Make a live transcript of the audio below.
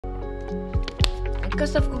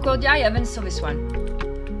Cost of Concordia? I haven't saw this one.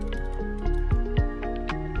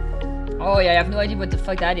 Oh yeah, I have no idea what the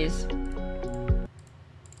fuck that is.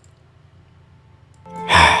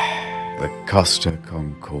 The Cost of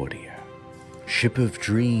Concordia. Ship of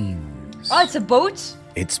dreams. Oh, it's a boat?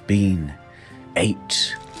 It's been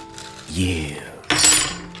 8 years.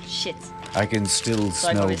 Shit. I can still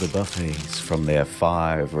smell the buffets from their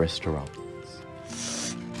 5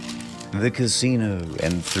 restaurants. The casino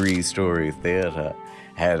and 3-story theater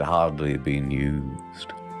had hardly been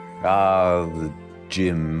used. Ah, the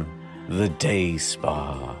gym, the day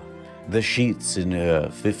spa, the sheets in her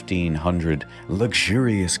 1,500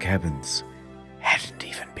 luxurious cabins hadn't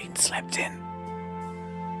even been slept in.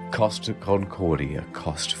 Cost of Concordia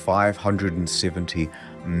cost $570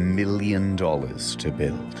 million to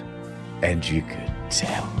build. And you could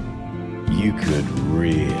tell. You could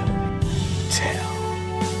really tell.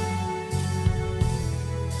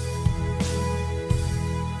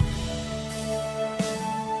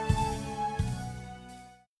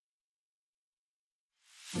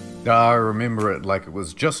 I remember it like it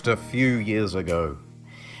was just a few years ago.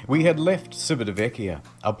 We had left Civitavecchia,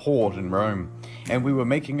 a port in Rome, and we were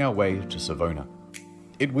making our way to Savona.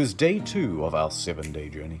 It was day 2 of our 7-day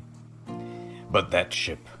journey. But that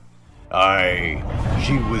ship,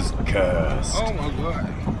 she was cursed. Oh my god.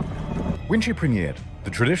 When she premiered,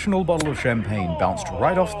 the traditional bottle of champagne bounced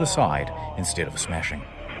right off the side instead of smashing.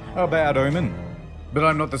 A bad omen. But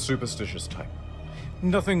I'm not the superstitious type.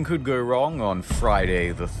 Nothing could go wrong on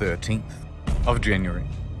Friday the 13th of January,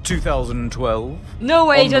 2012. No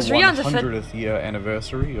way, on just the re-on the 100th year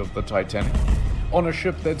anniversary of the Titanic. On a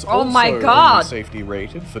ship that's Oh my also God. only safety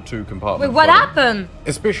rated for 2 compartment Wait, what floating. happened?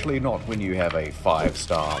 Especially not when you have a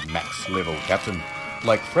 5-star max level captain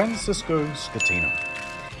like Francisco Scatino.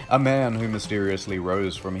 A man who mysteriously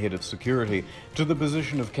rose from head of security to the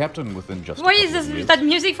position of captain within just What a is couple of this? years. That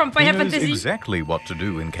music from He Final knows Fantasy? exactly what to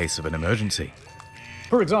do in case of an emergency.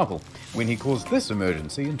 For example, when he caused this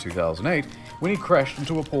emergency in 2008, when he crashed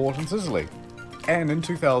into a port in Sicily. And in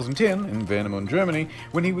 2010, in Warnemünde, Germany,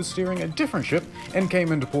 when he was steering a different ship and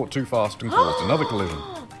came into port too fast and caused another collision.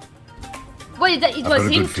 Wait, it got was a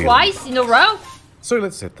him good feeling. twice in a row? So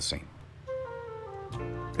let's set the scene.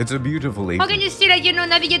 It's a beautiful evening. How can you still,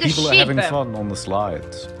 navigate the People ship? are having fun on the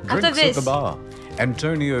slides. Drinks at this. the bar.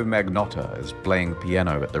 Antonio Magnotta is playing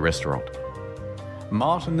piano at the restaurant.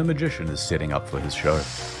 Martin the Magician is setting up for his show.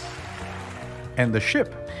 And the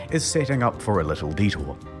ship is setting up for a little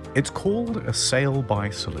detour. It's called a sail-by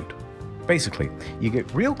salute. Basically, you get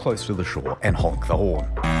real close to the shore and honk the horn.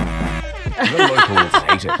 The locals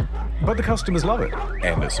hate it, but the customers love it,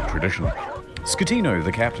 and it's a tradition. Scatino,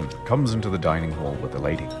 the captain, comes into the dining hall with a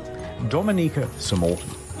lady, Dominica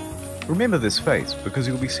Samorton. Remember this face because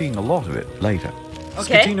you'll be seeing a lot of it later.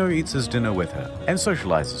 Okay. Scatino eats his dinner with her and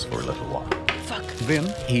socializes for a little while. Fuck. Then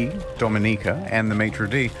he, Dominica, and the maitre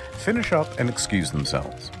d' finish up and excuse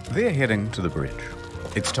themselves. They're heading to the bridge.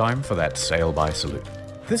 It's time for that sail-by salute.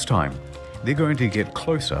 This time, they're going to get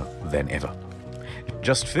closer than ever.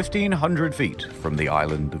 Just 1,500 feet from the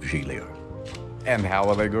island of Giglio. And how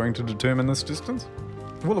are they going to determine this distance?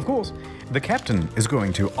 Well, of course, the captain is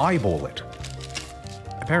going to eyeball it.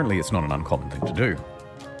 Apparently, it's not an uncommon thing to do.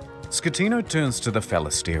 Scatino turns to the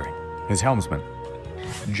fella steering, his helmsman,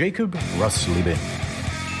 Jacob Ruslibin.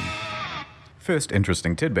 First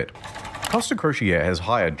interesting tidbit. Costa Crociere has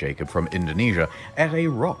hired Jacob from Indonesia at a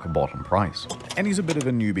rock-bottom price, and he's a bit of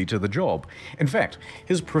a newbie to the job. In fact,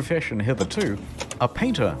 his profession hitherto, a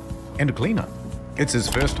painter and a cleaner. It's his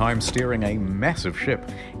first time steering a massive ship,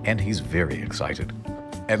 and he's very excited.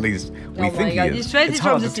 At least, we Oh think my he God, is. he's straight It's from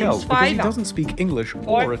hard the to tell Sims because he 5. doesn't speak English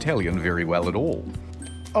or Italian very well at all.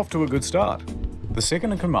 Off to a good start. The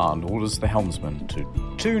second in command orders the helmsman to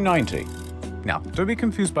 290. Now, don't be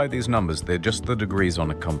confused by these numbers, they're just the degrees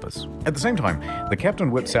on a compass. At the same time, the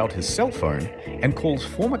captain whips out his cell phone and calls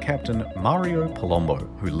former captain Mario Palombo,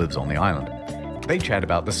 who lives on the island. They chat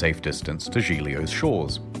about the safe distance to Giglio's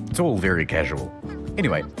shores. It's all very casual.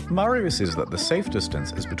 Anyway, Mario says that the safe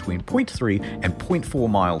distance is between 0.3 and 0.4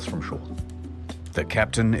 miles from shore. The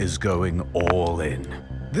captain is going all in.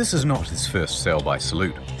 This is not his first sail-by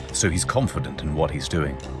salute, so he's confident in what he's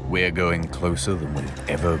doing. We're going closer than we've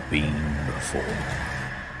ever been before.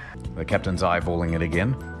 The captain's eyeballing it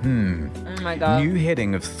again. Oh my God. New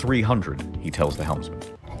heading of 300, he tells the helmsman.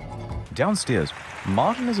 Downstairs,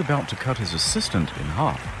 Martin is about to cut his assistant in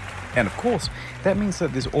half. And of course, that means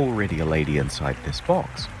that there's already a lady inside this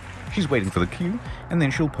box. She's waiting for the cue, and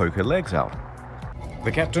then she'll poke her legs out.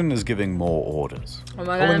 The captain is giving more orders. Oh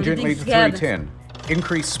my God, Pulling I'm gently getting to scared. 310.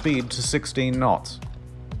 Increase speed to 16 knots.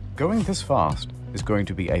 Going this fast is going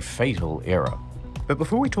to be a fatal error. But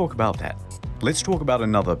before we talk about that, let's talk about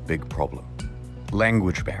another big problem.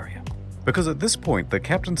 Language barrier. Because at this point, the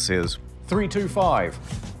captain says 325,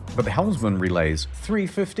 but the helmsman relays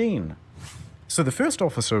 315. So the first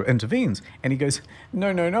officer intervenes and he goes,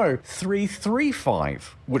 no,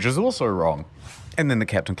 335, which is also wrong. And then the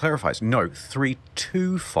captain clarifies, no,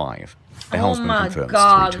 325. The helmsman confirms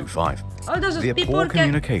 325. Oh, their poor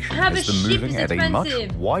communication has them moving at a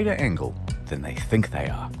much wider angle than they think they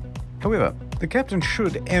are. However, the captain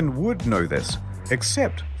should and would know this,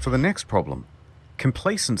 except for the next problem,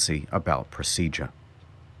 complacency about procedure.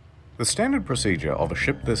 The standard procedure of a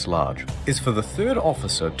ship this large is for the third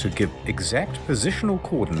officer to give exact positional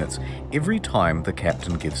coordinates every time the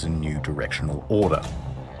captain gives a new directional order.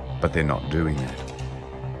 But they're not doing that.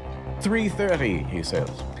 330, he says.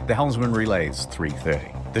 The helmsman relays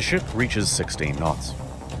 330. The ship reaches 16 knots.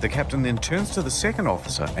 The captain then turns to the second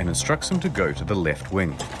officer and instructs him to go to the left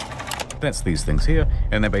wing. That's these things here,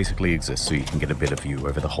 and they basically exist so you can get a better view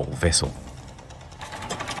over the whole vessel.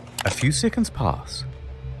 A few seconds pass,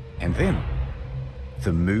 and then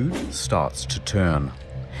the mood starts to turn.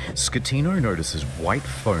 Scatino notices white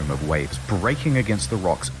foam of waves breaking against the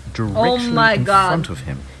rocks directly in front of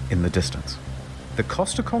him in the distance. The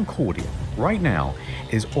Cost of Concordia, right now,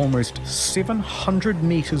 is almost 700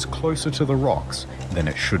 meters closer to the rocks than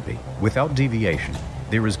it should be. Without deviation,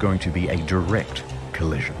 there is going to be a direct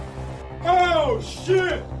collision. Oh,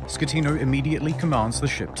 shit! Scatino immediately commands the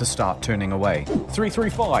ship to start turning away.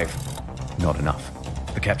 335. Not enough.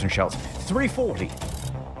 The captain shouts, 340.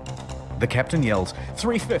 The captain yells,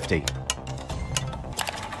 350.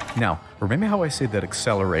 Now, remember how I said that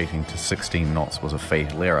accelerating to 16 knots was a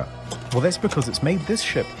fatal error? Well, that's because it's made this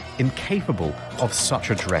ship incapable of such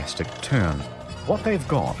a drastic turn. What they've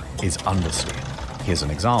got is understeer. Here's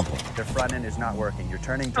an example. The front end is not working. You're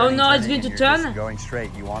turning, oh no, it's going to turn? Just going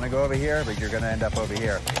straight. You want to go over here, but you're going to end up over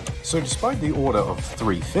here. So despite the order of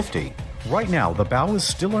 350, right now the bow is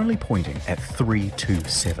still only pointing at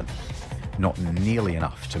 327. Not nearly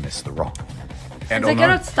enough to miss the rock. And they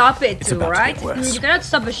cannot stop it too, right? You cannot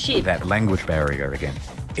stop a ship. That language barrier again.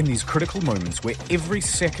 In these critical moments where every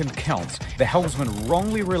second counts, the helmsman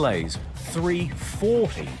wrongly relays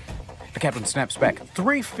 340. The captain snaps back,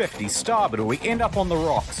 350 starboard or we end up on the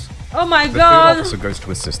rocks. Oh my god! The third officer goes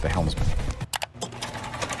to assist the helmsman.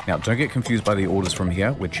 Now, don't get confused by the orders from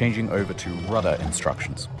here. We're changing over to rudder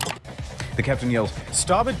instructions. The captain yells,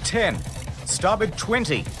 starboard 10, starboard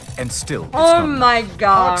 20, and still it's oh my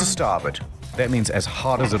god! Hard to starboard. That means as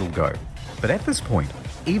hard as it'll go. But at this point,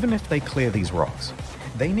 even if they clear these rocks,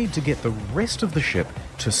 they need to get the rest of the ship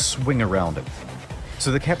to swing around it.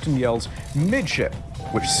 So the captain yells, midship,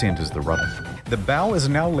 which centers the rudder. The bow is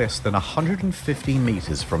now less than 150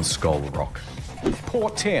 meters from Skull Rock.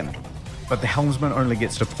 Port 10. But the helmsman only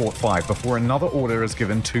gets to port 5 before another order is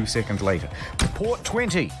given 2 seconds later. Port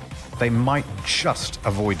 20. They might just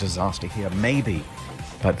avoid disaster here, maybe.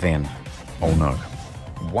 But then, oh no.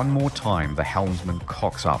 One more time, the helmsman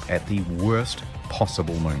cocks up at the worst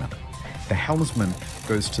possible moment. The helmsman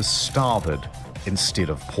goes to starboard instead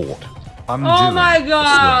of port. Oh my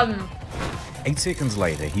god! 8 seconds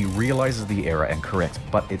later, he realizes the error and corrects,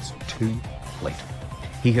 but it's too late.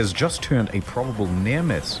 He has just turned a probable near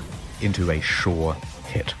miss into a sure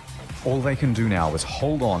hit. All they can do now is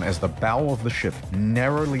hold on as the bow of the ship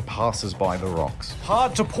narrowly passes by the rocks.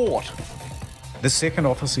 Hard to port! The second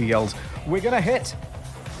officer yells, we're gonna hit!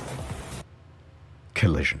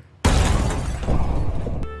 Collision.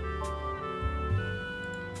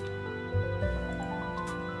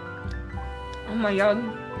 Oh my god.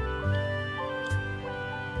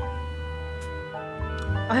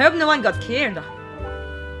 I hope no one got killed.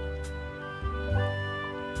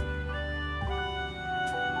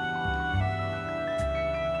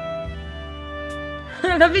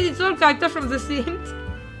 That means it's all character from the Sims.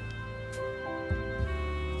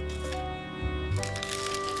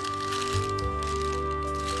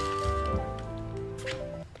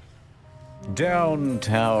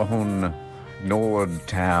 Downtown,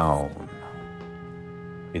 Nordtown.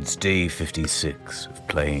 It's day 56 of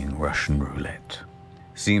playing Russian roulette.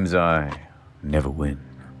 Seems I never win.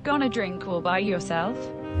 Gonna drink all by yourself?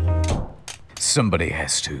 Somebody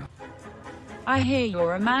has to. I hear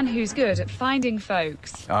you're a man who's good at finding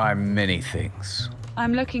folks. I'm many things.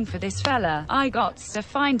 I'm looking for this fella. I got to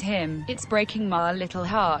find him. It's breaking my little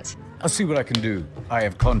heart. I'll see what I can do. I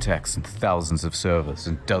have contacts in thousands of servers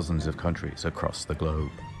in dozens of countries across the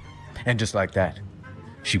globe. And just like that,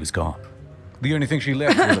 she was gone. The only thing she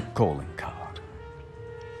left was a calling card.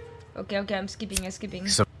 Okay, I'm skipping.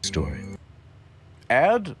 Some story.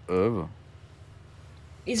 Ad over.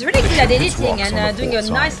 He's really good at editing and doing a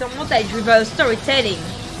nice montage with storytelling.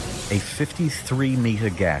 A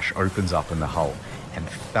 53-meter gash opens up in the hull, and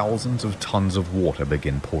thousands of tons of water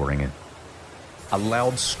begin pouring in. A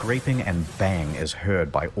loud scraping and bang is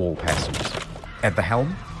heard by all passengers. At the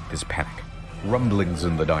helm is panic. Rumblings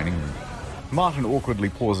in the dining room. Martin awkwardly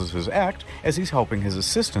pauses his act as he's helping his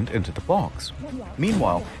assistant into the box.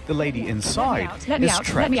 Meanwhile, the lady inside is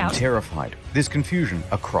trapped and terrified. There's confusion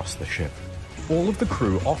across the ship. All of the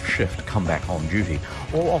crew off shift come back on duty.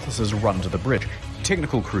 All officers run to the bridge.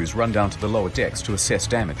 Technical crews run down to the lower decks to assess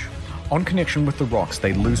damage. On connection with the rocks,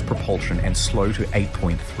 they lose propulsion and slow to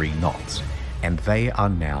 8.3 knots. And they are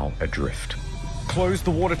now adrift. Close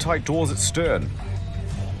the watertight doors at stern.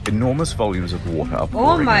 Enormous volumes of water are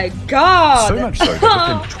pouring Oh my in. god! So much so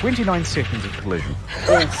that within 29 seconds of collision,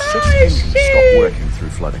 all 6 engines stop working through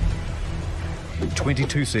flooding.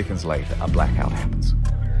 22 seconds later, a blackout happens.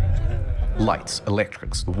 Lights,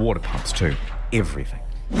 electrics, the water pumps too, everything.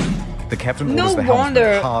 The captain orders the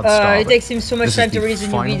helmsman hard starboard. It takes him so much This time is to the release a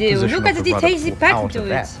new final video. position Look at of the rudder details he before power packed to into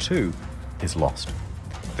that it. too is lost.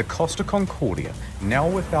 The Cost of Concordia, now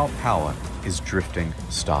without power, is drifting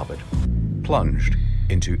starboard, plunged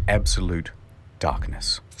into absolute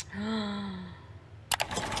darkness.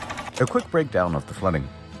 A quick breakdown of the flooding.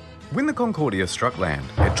 When the Concordia struck land,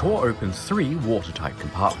 it tore open 3 watertight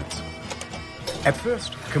compartments. At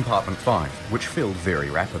first, compartment 5, which filled very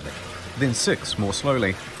rapidly. Then 6 more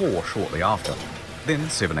slowly, 4 shortly after. Then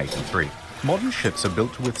 7, 8 and 3. Modern ships are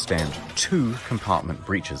built to withstand 2 compartment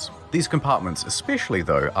breaches. These compartments especially,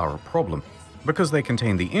 though, are a problem because they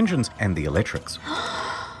contain the engines and the electrics.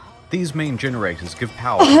 These main generators give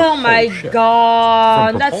power to the Oh whole my ship.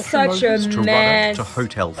 god, From that's propulsion such a motors to rudder mess. to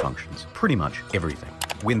hotel functions, pretty much everything.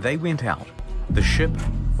 When they went out, the ship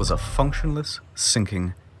was a functionless,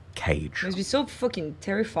 sinking cage. It must be so fucking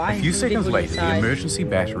terrifying. A few for the seconds people later, the inside. emergency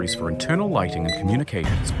batteries for internal lighting and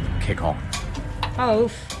communications kick on. Oh,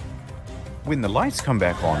 oof. When the lights come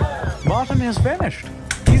back on, Martin has vanished.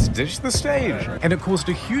 He's ditched the stage. And it caused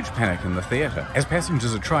a huge panic in the theatre, as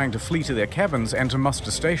passengers are trying to flee to their cabins and to muster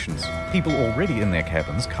stations. People already in their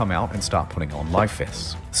cabins come out and start putting on life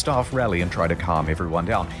vests. Staff rally and try to calm everyone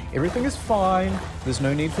down. Everything is fine. There's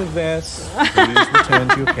no need for vests. Please return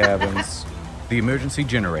to your cabins. The emergency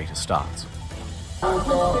generator starts. All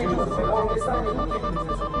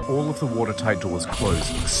of the watertight doors close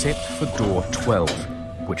except for door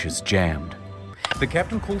 12, which is jammed. The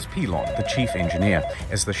captain calls Pilot, the chief engineer,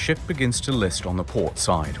 as the ship begins to list on the port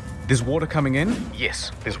side. There's water coming in?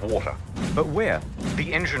 Yes, there's water. But where?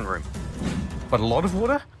 The engine room. But a lot of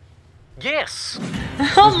water? Yes!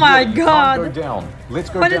 Oh my You can't god! go down. Let's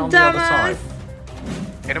go What a down the other dumbass.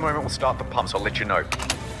 side. In a moment we'll start the pumps, I'll let you know.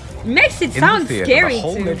 It makes it In the sound theatre, scary the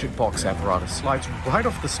whole too. magic box apparatus slides right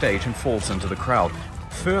off the stage and falls into the crowd,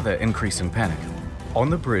 further increasing panic.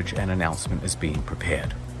 On the bridge, an announcement is being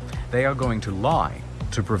prepared. They are going to lie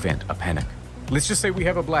to prevent a panic. Let's just say we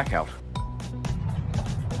have a blackout.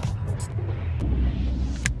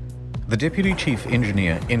 The deputy chief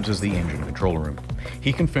engineer enters the engine control room.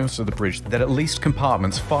 He confirms to the bridge that at least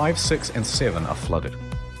compartments 5, 6, and 7 are flooded.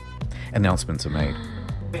 Announcements are made.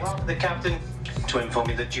 On behalf of the captain, to inform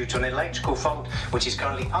you that due to an electrical fault, which is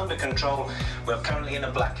currently under control, we're currently in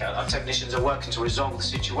a blackout. Our technicians are working to resolve the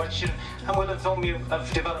situation and will inform you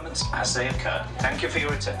of developments as they occur. Thank you for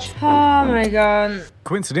your attention. Oh my god.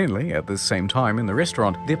 Coincidentally, at the same time in the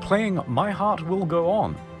restaurant, they're playing My Heart Will Go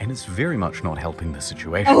On, and it's very much not helping the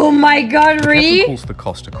situation. Oh my god, The captain really? calls the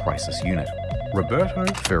Costa Crisis Unit. Roberto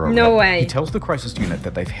Ferro. No way. He tells the crisis unit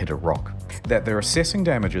that they've hit a rock, that they're assessing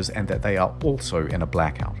damages, and that they are also in a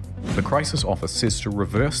blackout. The crisis office says to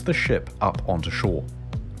reverse the ship up onto shore.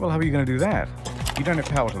 Well, how are you going to do that? You don't have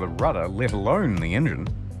power to the rudder, let alone the engine.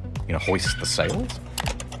 You know, hoist the sails?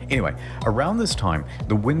 Anyway, around this time,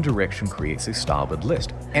 the wind direction creates a starboard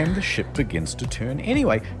list, and the ship begins to turn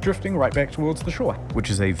anyway, drifting right back towards the shore, which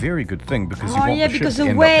is a very good thing because you Oh, want yeah, the ship because to the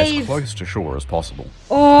end wave. up as close to shore as possible.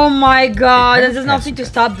 Oh my god, Panicked there's nothing to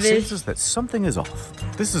passenger stop this. senses that something is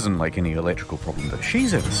off. This isn't like any electrical problem that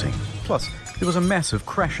she's ever seen. Plus, there was a massive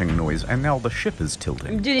crashing noise, and now the ship is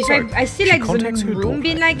tilting. Dude, if So, I see she like contacts the her room daughter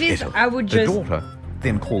being like in this, Italy. I would The just... daughter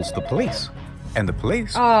then calls the police, and the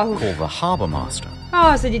police Oh. call the harbour master.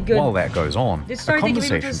 Oh, so did good. While that goes on, This a story, thank you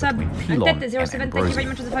very much conversation for the sub. between And Pilon Tet and 07, thank you very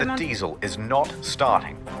much for the 5 Ambrosia. months. The diesel is not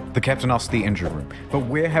starting. The captain asks the engine room, but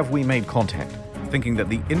where have we made contact? Thinking that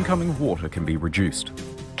the incoming water can be reduced.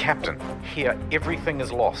 Captain, here everything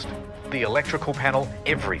is lost. The electrical panel,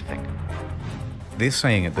 everything. They're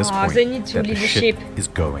saying at this point they need to that the leave the ship ship. is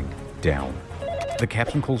going down. The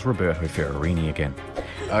captain calls Roberto Ferrarini again.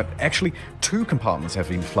 Actually, 2 compartments have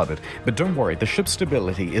been flooded, but don't worry, the ship's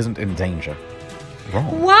stability isn't in danger.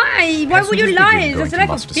 Wrong. Why? Why would you Passengers lie? begin There's a going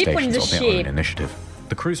lack to of people in the muster stations on their own ship. initiative.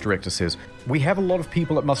 The cruise director says, "We have a lot of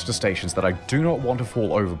people at muster stations that I do not want to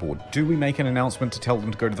fall overboard. Do we make an announcement to tell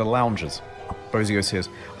them to go to the lounges?" Bozio says,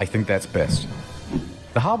 "I think that's best."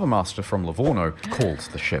 The harbour master from Livorno calls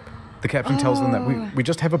the ship. The captain tells them that we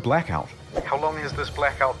just have a blackout. How long has this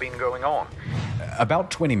blackout been going on?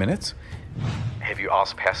 About 20 minutes. Have you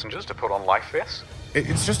asked passengers to put on life vests?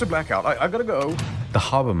 It's just a blackout. I gotta go. The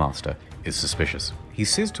harbour master is suspicious. He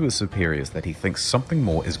says to his superiors that he thinks something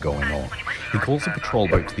more is going on. He calls a patrol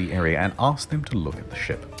boat to the area and asks them to look at the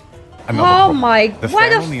ship. Oh my,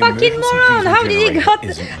 what a fucking moron! How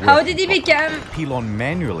did he become Pelon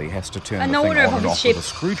manually has to turn an the thing owner on of and the off ship? with a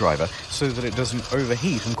screwdriver so that it doesn't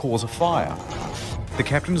overheat and cause a fire. The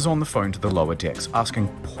captain is on the phone to the lower decks, asking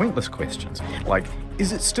pointless questions, like,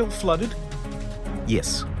 is it still flooded?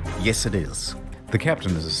 Yes. Yes, it is. The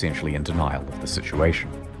captain is essentially in denial of the situation.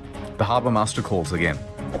 The harbour master calls again.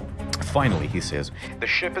 Finally, he says, the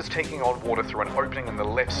ship is taking on water through an opening in the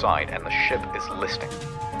left side and the ship is listing.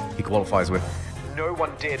 He qualifies with, no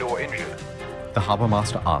one dead or injured. The harbour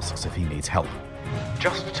master asks if he needs help.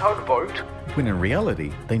 Just a tugboat? When in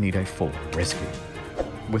reality, they need a full rescue.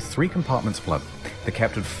 With 3 compartments flooded, the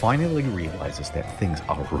captain finally realizes that things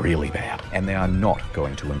are really bad and they are not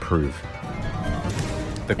going to improve.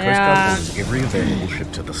 The Coast Guard orders every available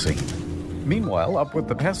ship to the scene. Meanwhile, up with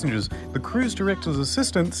the passengers, the cruise director's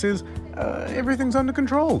assistant says, everything's under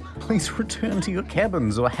control. Please return to your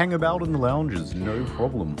cabins or hang about in the lounges, no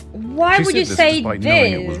problem. Why would you say despite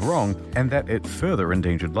knowing it was wrong and that it further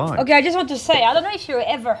endangered lives. Okay, I just want to say, I don't know if you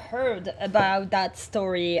ever heard about that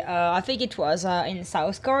story. I think it was in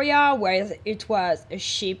South Korea, where it was a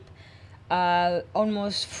ship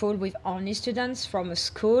almost full with only students from a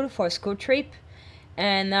school for a school trip.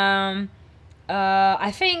 And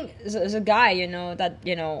I think the guy, that,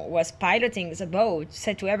 was piloting the boat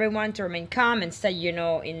said to everyone to remain calm and stay,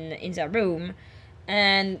 in their room.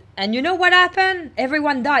 And you know what happened?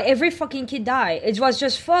 Everyone died. Every fucking kid died. It was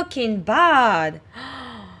just fucking bad.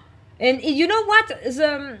 And you know what?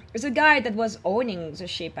 The guy that was owning the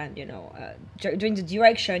ship and, doing the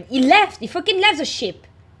direction, he left. He fucking left the ship.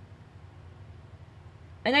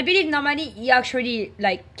 And I believe normally he actually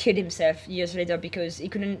killed himself years later because he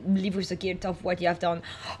couldn't live with the guilt of what he have done.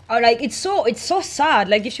 It's so sad.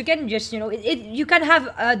 Like, if you can just you can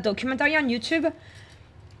have a documentary on YouTube.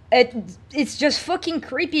 It's just fucking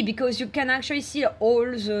creepy because you can actually see all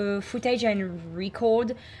the footage and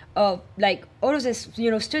record of all of these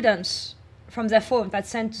students from their phone that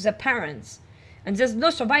sent to their parents, and there's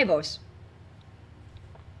no survivors.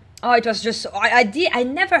 Oh, it was just, I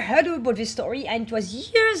never heard about this story, and it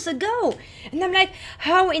was years ago. And I'm like,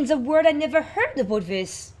 how in the world I never heard about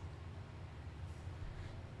this?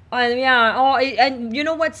 And yeah, and you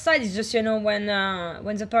know what side is just, when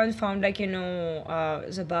the parents found,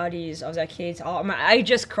 the bodies of their kids, I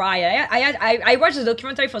just cried. I watched the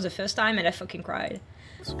documentary for the first time, and I fucking cried.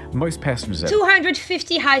 Most passengers...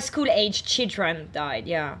 250 high school age children died,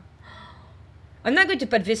 yeah. I'm not going to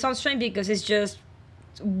put this on stream because it's just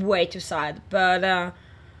way too sad, but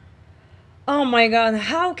oh my god,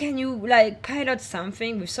 how can you pilot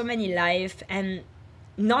something with so many lives and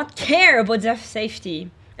not care about their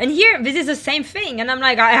safety? And here this is the same thing, and I'm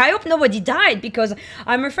like, I hope nobody died because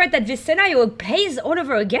I'm afraid that this scenario plays all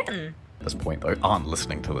over again. At this point though, aren't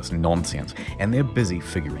listening to this nonsense and they're busy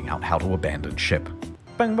figuring out how to abandon ship.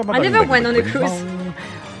 Bang, bang, bang, I never bang, went bang, on a bang, cruise. bang.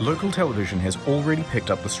 Local television has already picked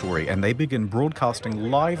up the story and they begin broadcasting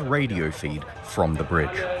live radio feed from the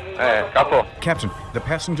bridge. Hey, Capo. Captain, the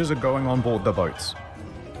passengers are going on board the boats.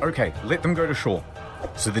 Okay, let them go to shore.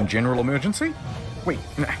 So then general emergency? Wait,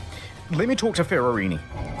 let me talk to Ferrarini.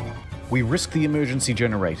 We risk the emergency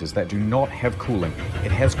generators that do not have cooling.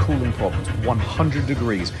 It has cooling problems, 100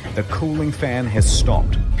 degrees. The cooling fan has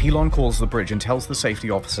stopped. Pelon calls the bridge and tells the safety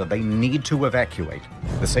officer they need to evacuate.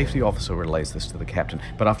 The safety officer relays this to the captain,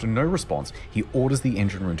 but after no response, he orders the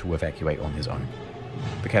engine room to evacuate on his own.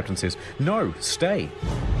 The captain says, no, stay.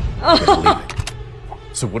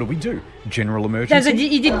 So what do? General emergency?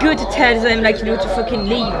 He did good to tell them, to fucking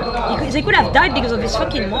leave. They could have died because of this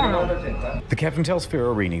fucking moron. The captain tells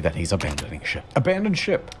Ferrarini that he's abandoning ship. Abandon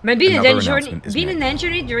ship. Man, being an Another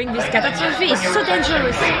engineer during this catastrophe is so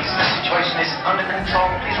dangerous. The situation is under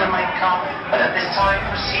control. Please remain calm. But at this time,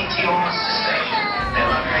 proceed to your muster station.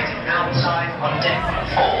 They're located outside on deck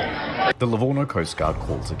 4. The Livorno Coast Guard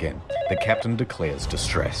calls again. The captain declares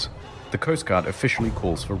distress. The Coast Guard officially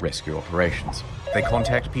calls for rescue operations. They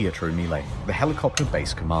contact Pietro Mille, the helicopter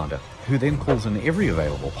base commander, who then calls in every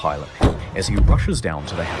available pilot. As he rushes down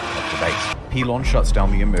to the helicopter base, Pilon shuts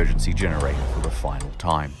down the emergency generator for the final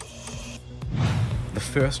time. The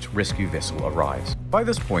first rescue vessel arrives. By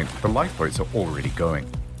this point, the lifeboats are already going.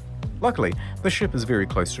 Luckily, the ship is very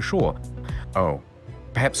close to shore. Oh,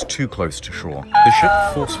 perhaps too close to shore. The ship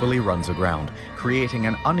forcefully runs aground, creating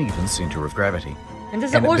an uneven center of gravity. And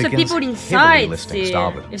there's also people inside still.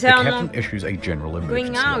 Starboard. The captain issues a general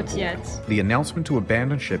emergency going out report. yet. The announcement to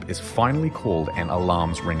abandon ship is finally called and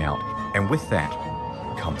alarms ring out. And with that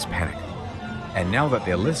comes panic. And now that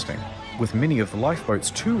they're listing, with many of the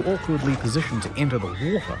lifeboats too awkwardly positioned to enter the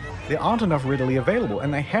water, there aren't enough readily available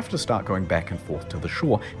and they have to start going back and forth to the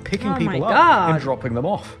shore, picking people up and dropping them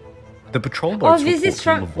off. The patrol boats report to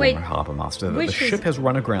the Livorno harbour master that the ship has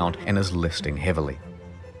run aground and is listing heavily.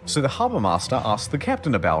 So the harbour master asks the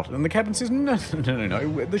captain about it, and the captain says, no,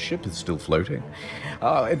 the ship is still floating.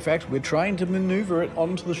 In fact, we're trying to maneuver it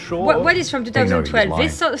onto the shore. What is from 2012?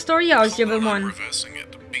 This story or is the other one? Reversing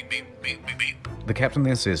it. Beep, beep, beep, beep, beep. The captain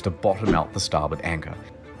then says to bottom out the starboard anchor.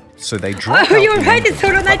 So they drop out you're right, it's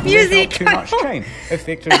sort of that music! Too much chain,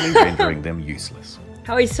 effectively rendering them useless.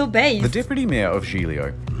 How he's so based. The deputy mayor of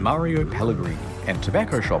Giglio, Mario Pellegrini, and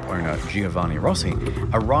tobacco shop owner Giovanni Rossi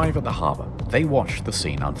arrive at the harbour. They watch the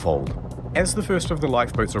scene unfold. As the first of the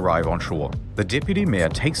lifeboats arrive on shore, the deputy mayor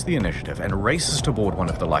takes the initiative and races to board one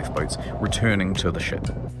of the lifeboats, returning to the ship,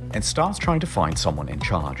 and starts trying to find someone in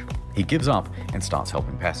charge. He gives up and starts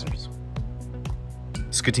helping passengers.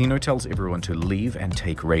 Scatino tells everyone to leave and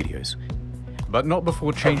take radios, but not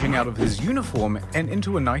before changing out of his uniform and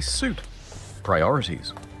into a nice suit.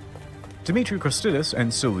 Priorities. Dimitri Kostidis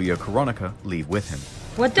and Silvia Coronica leave with him.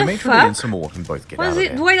 What the Dimitri fuck? and Sir Morton both get out of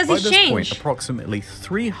there. Why does he change? By this point, change? approximately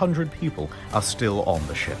 300 people are still on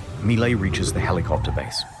the ship. Millet reaches the helicopter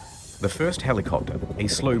base. The first helicopter, a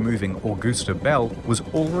slow-moving Augusta Bell, was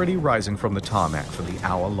already rising from the tarmac for the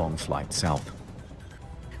hour-long flight south.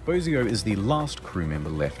 Bozio is the last crew member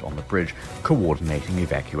left on the bridge, coordinating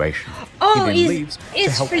evacuation. Oh, he then leaves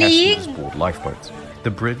to help fleeing? passengers board lifeboats. The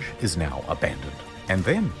bridge is now abandoned. And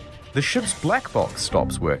then, the ship's black box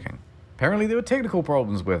stops working. Apparently there were technical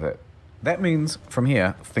problems with it. That means, from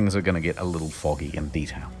here, things are going to get a little foggy in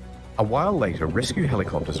detail. A while later, rescue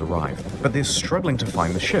helicopters arrive, but they're struggling to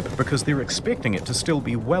find the ship because they're expecting it to still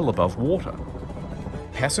be well above water.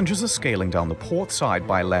 Passengers are scaling down the port side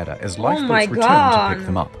by ladder as lifeboats return to pick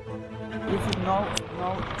them up. This is no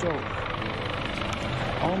joke.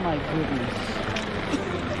 Oh my goodness.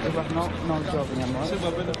 It was no joke anymore. It's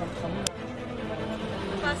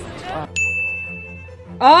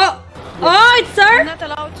her! I'm not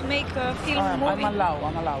allowed to make a film movie. I'm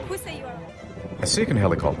allowed. Who say you are? A second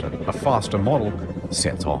helicopter, a faster model,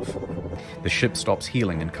 sets off. The ship stops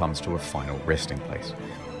healing and comes to a final resting place.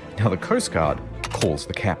 Now the Coast Guard calls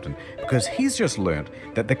the captain because he's just learned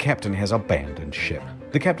that the captain has abandoned ship.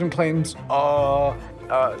 The captain claims, no,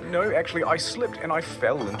 actually I slipped and I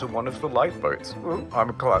fell into one of the lifeboats. Ooh, I'm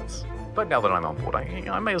a klutz. But now that I'm on board,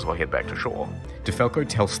 I may as well head back to shore. DeFalco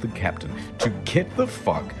tells the captain to get the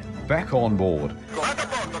fuck back on board.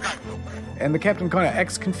 And the captain kind of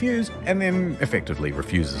acts confused and then effectively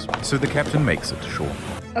refuses. So the captain makes it to shore.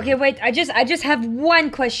 Okay, wait, I just have one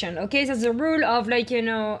question, okay? So the rule of, like,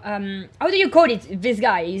 how do you call it, this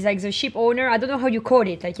guy? He's like the ship owner, I don't know how you call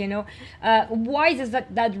it, like, why is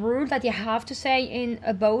that rule that you have to say in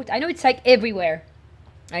a boat? I know it's like everywhere,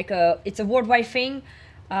 like, it's a worldwide thing.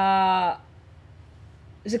 The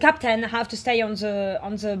captain have to stay on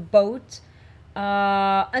the boat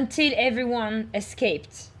until everyone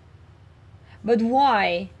escaped. But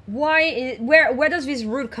why? Where does this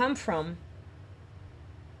rule come from?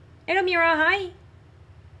 Hello, Mira, hi.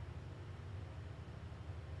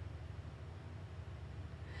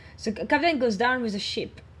 So captain goes down with the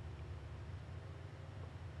ship.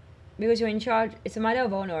 Because you're in charge, it's a matter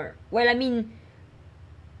of honor. Well, I mean...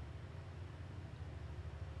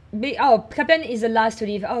 captain is the last to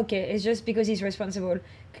leave. Okay, it's just because he's responsible.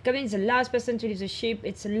 Captain is the last person to leave the ship.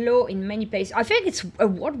 It's a law in many places. I think it's a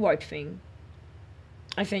worldwide thing.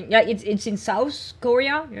 I think, yeah, it's in South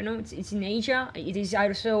Korea, it's in Asia. It is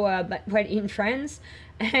also in France,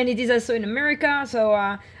 and it is also in America. So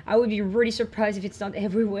I would be really surprised if it's not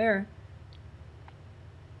everywhere.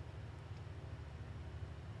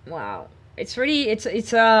 Wow, it's a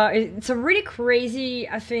really crazy,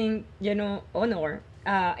 I think, honor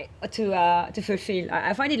to fulfill.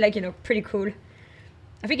 I find it, like, pretty cool.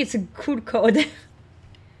 I think it's a cool code.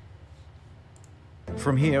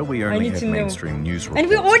 From here, we only have mainstream news reports. And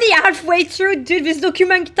we're already halfway through, dude. This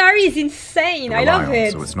documentary is insane. I love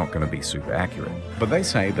it. So it's not going to be super accurate. But they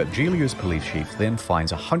say that Giglio's police chief then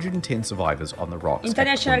finds 110 survivors on the rocks.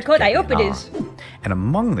 International code, I hope it is. And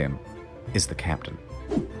among them is the captain.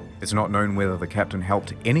 It's not known whether the captain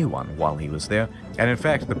helped anyone while he was there. And in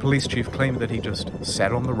fact, the police chief claimed that he just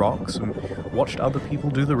sat on the rocks and watched other people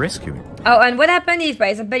do the rescuing. Oh, and what happened if, by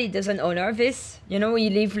example, he doesn't honor this? You know, he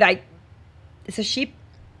live like... It's a ship,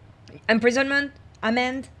 imprisonment,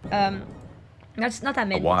 amend. That's not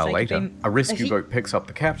amend. A while later, a rescue boat picks up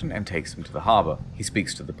the captain and takes him to the harbour. He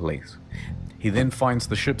speaks to the police. He then finds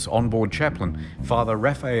the ship's onboard chaplain, Father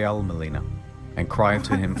Rafael Molina, and cries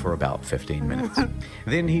to him for about 15 minutes.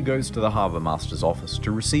 Then he goes to the harbour master's office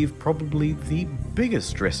to receive probably the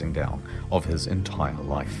biggest dressing down of his entire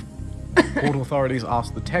life. Port authorities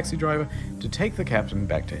ask the taxi driver to take the captain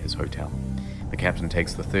back to his hotel. The captain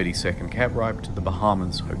takes the 30-second cab ride to the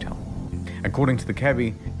Bahamas hotel. According to the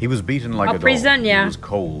cabbie, he was beaten like a dog. He was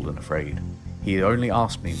cold and afraid. He only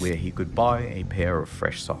asked me where he could buy a pair of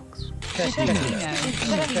fresh socks.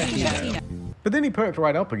 But then he perked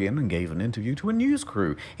right up again and gave an interview to a news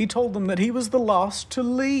crew. He told them that he was the last to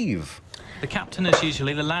leave. The captain is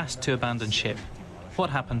usually the last to abandon ship. What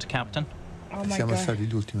happened, Captain? Oh my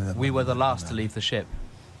God. We were the last to leave the ship.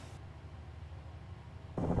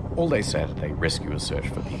 All day Saturday, rescuers searched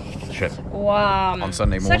for people on the ship. Wow. On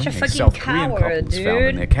Sunday morning, a South Korean couple was found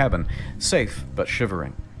in their cabin, safe but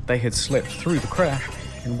shivering. They had slept through the crash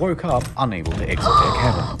and woke up unable to exit their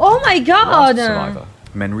cabin. Oh my God! The last survivor,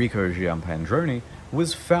 Manrico Giampandroni,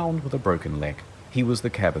 was found with a broken leg. He was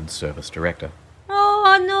the cabin's service director.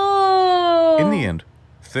 Oh no! In the end,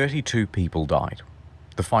 32 people died.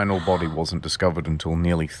 The final body wasn't discovered until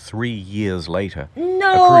nearly 3 years later.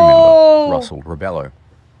 No! A crew member, Russell Rebello,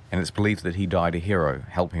 and it's believed that he died a hero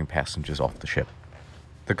helping passengers off the ship.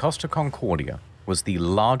 The Cost of Concordia was the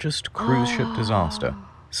largest cruise ship disaster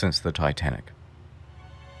since the Titanic.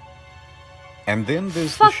 And then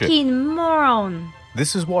there's the ship. Fucking moron!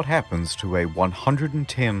 This is what happens to a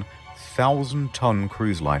 110,000-ton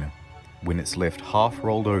cruise liner when it's left half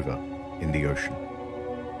rolled over in the ocean.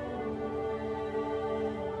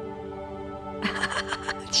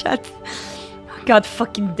 Chat. God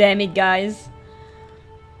fucking damn it, guys.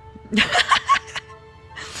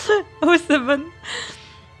 07.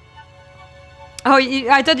 Oh,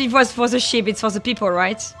 I thought it was for the ship, it's for the people,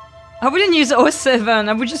 right? I wouldn't use 07,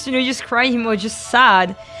 I would just, use cry emoji, just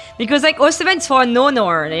sad. Because, like, 07 is for an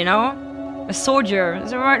honor, you know? A soldier.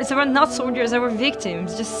 They were not soldiers, they were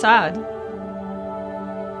victims, just sad.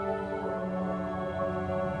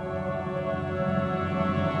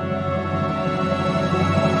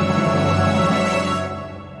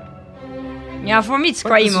 Yeah, for me it's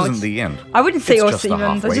cry emoji. This isn't the end. I wouldn't say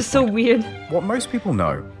 07, that's just so weird. What most people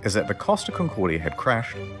know is that the Cost of Concordia had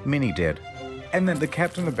crashed, many dead, and that the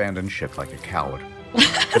captain abandoned ship like a coward.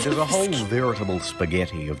 But there's a whole veritable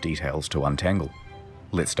spaghetti of details to untangle.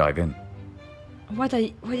 Let's dive in. What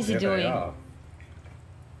is he doing?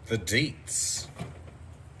 The deets.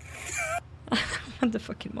 What the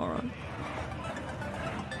fucking moron.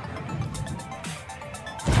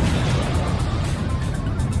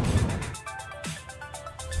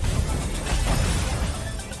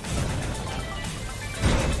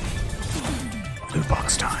 Blue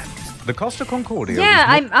box time. The Cost of Concordia.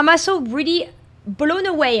 Yeah, I'm also really blown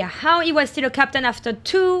away how he was still a captain after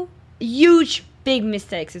 2 huge big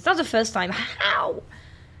mistakes. It's not the first time. How?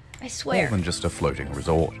 I swear. More than just a floating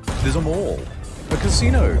resort. There's a mall, a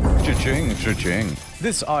casino. Cha-ching, cha-ching.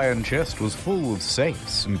 This iron chest was full of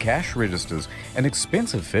safes and cash registers and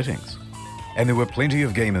expensive fittings. And there were plenty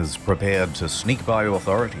of gamers prepared to sneak by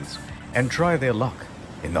authorities and try their luck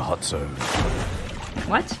in the hot zone.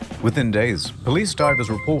 What? Within days, police divers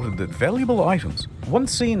reported that valuable items,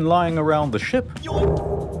 once seen lying around the ship,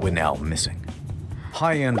 were now missing.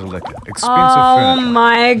 High-end liquor, expensive furniture,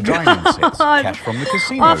 my diamond God. sets, cash from the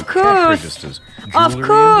casino, Of course. cash registers, jewelry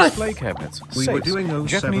and display cabinets, We were safes, doing 07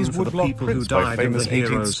 Japanese for the woodblock people who prints by died and famous the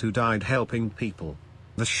heroes 18th... who died helping people.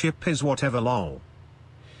 The ship is whatever lol.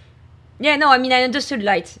 Yeah, no, I mean, I understood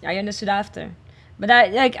light. I understood after. But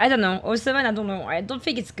I don't know. 07, I don't know. I don't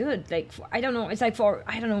think it's good. Like, I don't know. It's like for,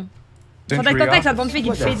 I don't know. For that context, I don't think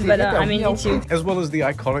it fits, but I mean, it's you. As well as the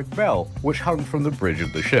iconic bell, which hung from the bridge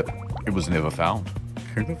of the ship. It was never found.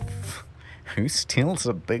 Who steals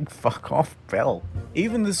a big fuck-off bell?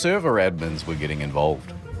 Even the server admins were getting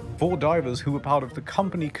involved. 4 divers who were part of the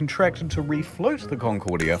company contracted to refloat the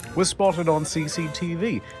Concordia were spotted on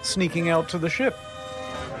CCTV, sneaking out to the ship.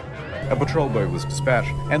 A patrol boat was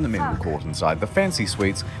dispatched, and the men were caught inside the fancy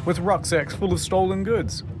suites with rucksacks full of stolen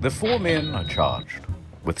goods. The 4 men are charged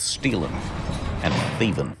with stealing and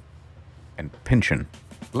thieving and pinching.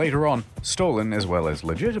 Later on, stolen as well as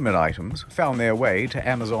legitimate items found their way to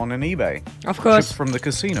Amazon and eBay. Of course. Ships from the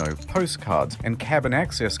casino, postcards, and cabin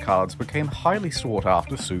access cards became highly sought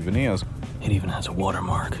after souvenirs. It even has a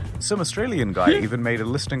watermark. Some Australian guy even made a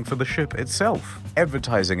listing for the ship itself,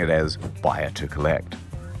 advertising it as buyer to collect.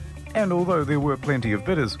 And although there were plenty of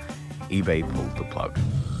bidders, eBay pulled the plug.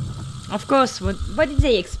 Of course, what did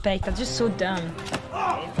they expect? That's just so dumb.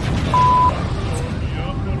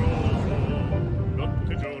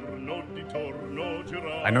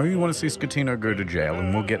 I know you want to see Scatino go to jail,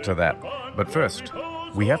 and we'll get to that. But first,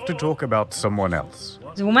 we have to talk about someone else.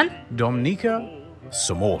 The woman? Dominika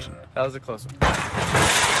Samorton. That was a close one.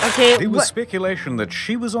 Okay. There was speculation that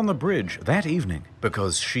she was on the bridge that evening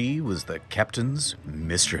because she was the captain's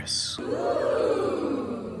mistress.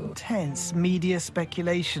 Tense media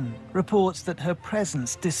speculation reports that her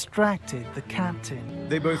presence distracted the captain.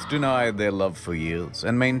 They both denied their love for years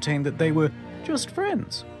and maintained that they were just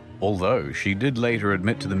friends. Although she did later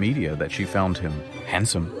admit to the media that she found him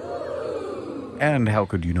handsome. And how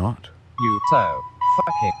could you not? You so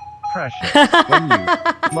fucking precious when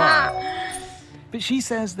you smile. But she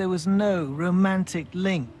says there was no romantic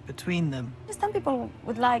link between them. Some people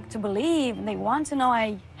would like to believe, they want to know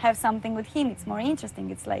I have something with him. It's more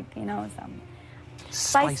interesting. It's like, you know, some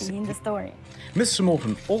spicy in the story. Miss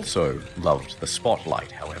Samorton also loved the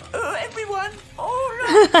spotlight, however. Everyone, all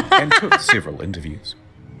right. And took several interviews.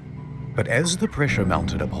 But as the pressure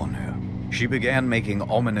mounted upon her, she began making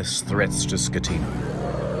ominous threats to Scatino,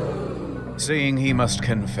 saying he must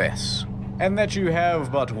confess, and that you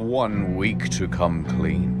have but 1 week to come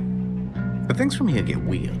clean. But things from here get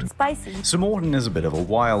weird. Spicy. Samorton is a bit of a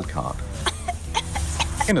wild card.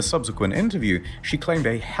 In a subsequent interview, she claimed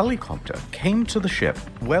a helicopter came to the ship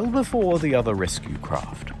well before the other rescue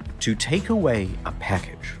craft to take away a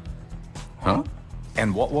package. Huh?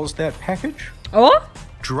 And what was that package? Oh?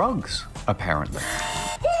 Drugs, apparently.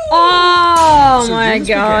 Oh So my rumors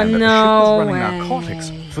god, began that no the ship was running way.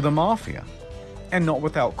 narcotics for the mafia. And not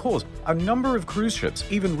without cause. A number of cruise ships,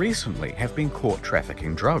 even recently, have been caught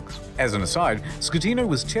trafficking drugs. As an aside, Scatino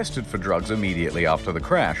was tested for drugs immediately after the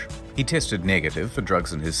crash. He tested negative for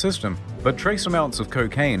drugs in his system, but trace amounts of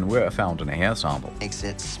cocaine were found in a hair sample. Makes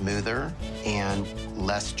it smoother and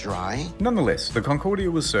less dry. Nonetheless, the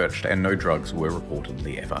Concordia was searched and no drugs were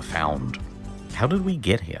reportedly ever found. How did we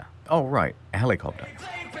get here? Oh right, a helicopter.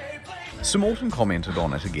 Samorton commented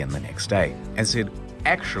on it again the next day and said,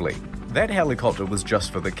 actually, that helicopter was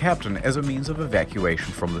just for the captain as a means of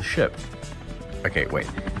evacuation from the ship. Okay, wait.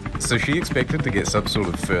 So she expected to get some sort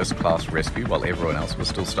of first-class rescue while everyone else was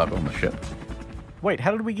still stuck on the ship? Wait,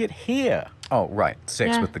 how did we get here? Oh, right,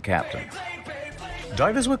 sex with the captain.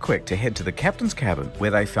 Divers were quick to head to the captain's cabin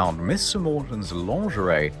where they found Miss Samorton's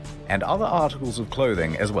lingerie and other articles of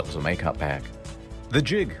clothing as well as a makeup bag. The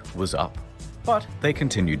jig was up, but they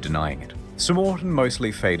continued denying it. Samorton mostly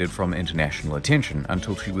faded from international attention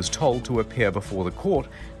until she was told to appear before the court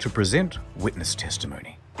to present witness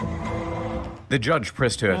testimony. The judge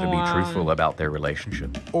pressed her to be truthful about their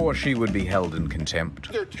relationship, or she would be held in contempt.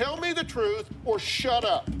 Either tell me the truth or shut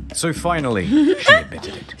up. So finally, she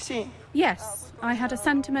admitted it. Yes, I had a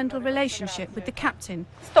sentimental relationship with the captain.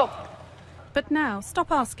 Stop. But now,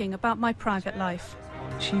 stop asking about my private life.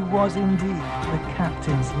 She was indeed the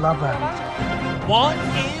captain's lover. What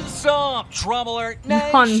is up, Trouble Alert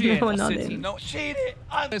Nation? No, cheated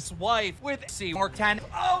on his wife with Seymour Tan.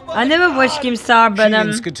 Oh I never watched Keemstar, but She and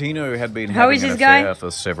Scatino had been how having is an this affair guy?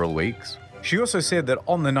 for several weeks. She also said that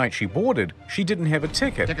on the night she boarded, she didn't have a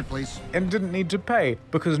ticket. Ticket, please. And didn't need to pay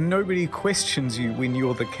because nobody questions you when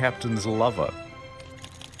you're the captain's lover.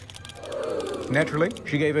 Naturally,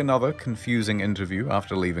 she gave another confusing interview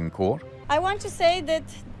after leaving court. I want to say that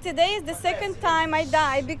today is the second time I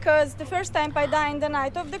die because the first time I died in the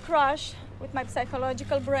night of the crash with my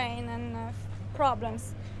psychological brain and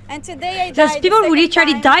problems. And today I died. There's people the who second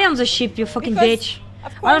literally time die on the ship, you fucking because, bitch. of I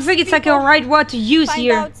don't course, think it's like a people right word to use find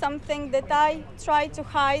here. out something that I try to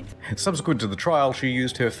hide. Subsequent to the trial, she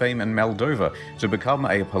used her fame in Moldova to become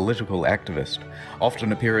a political activist,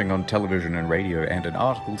 often appearing on television and radio and in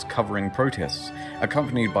articles covering protests,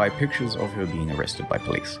 accompanied by pictures of her being arrested by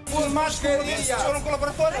police.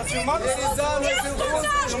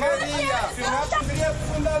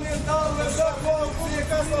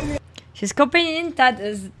 She's complaining that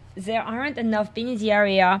there aren't enough bins in the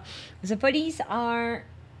area. The police are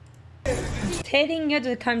telling her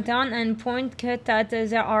to come down and point out that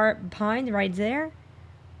there are behind right there.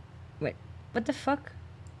 Wait, what the fuck?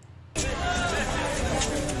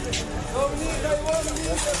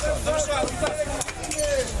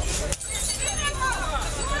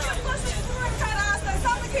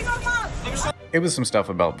 It was some stuff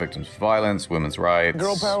about victims' violence, women's rights,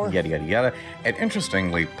 Girl power. yada yada yada, and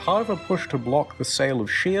interestingly, part of a push to block the sale of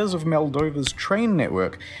shares of Moldova's train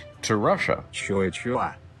network to Russia. Sure.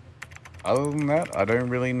 Other than that, I don't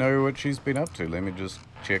really know what she's been up to. Let me just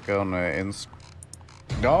check on her Inst.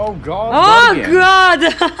 Oh God! Oh not again.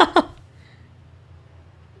 God!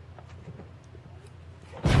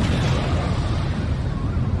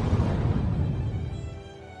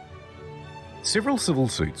 Several civil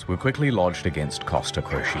suits were quickly lodged against Cost of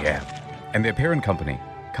Concordia, and their parent company,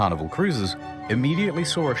 Carnival Cruises, immediately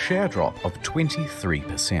saw a share drop of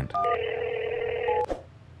 23%.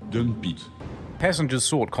 Don't beat. Passengers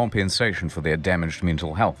sought compensation for their damaged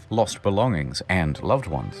mental health, lost belongings, and loved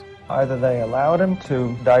ones. Either they allowed him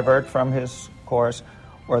to divert from his course,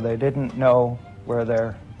 or they didn't know where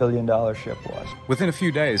their billion-dollar ship was. Within a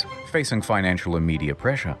few days, facing financial and media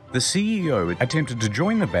pressure, the CEO attempted to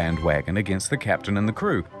join the bandwagon against the captain and the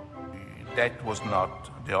crew. That was not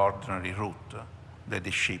the ordinary route that the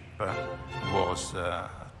ship was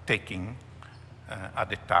taking at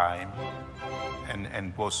the time,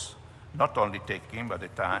 and was not only taking, but the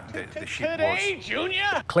time the ship was...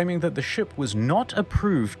 Junior! Claiming that the ship was not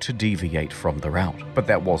approved to deviate from the route. But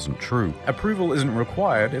that wasn't true. Approval isn't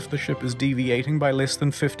required if the ship is deviating by less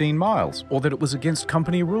than 15 miles, or that it was against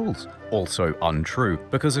company rules. Also untrue,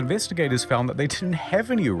 because investigators found that they didn't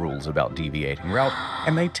have any rules about deviating route,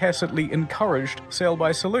 and they tacitly encouraged sail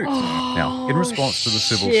by salute. Now, in response to the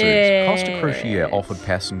civil suits, Cost of Concordia offered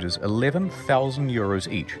passengers 11,000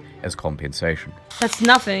 euros each as compensation. That's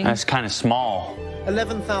nothing. That's kind of small.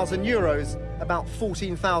 11,000 euros, about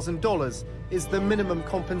 $14,000, is the minimum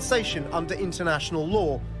compensation under international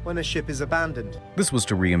law when a ship is abandoned. This was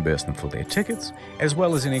to reimburse them for their tickets, as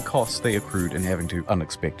well as any costs they accrued in having to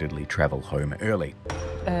unexpectedly travel home early.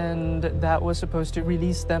 And that was supposed to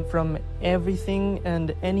release them from everything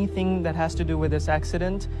and anything that has to do with this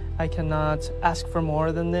accident. I cannot ask for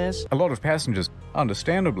more than this. A lot of passengers,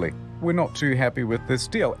 understandably, were not too happy with this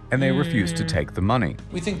deal, and they refused to take the money.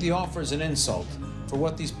 We think the offer is an insult. For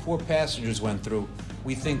what these poor passengers went through,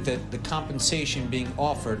 we think that the compensation being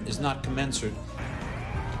offered is not commensurate.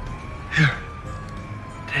 Here,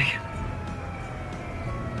 take it.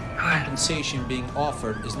 Compensation being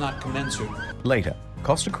offered is not commensurate. Later,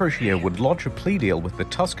 Cost of Concordia would lodge a plea deal with the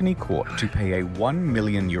Tuscany court to pay a €1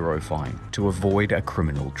 million fine to avoid a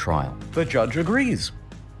criminal trial. The judge agrees.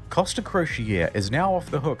 Cost of Concordia is now off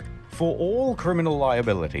the hook for all criminal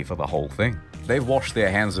liability for the whole thing. They've washed their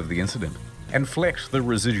hands of the incident and flecked the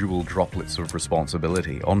residual droplets of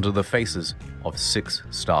responsibility onto the faces of 6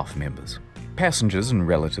 staff members. Passengers and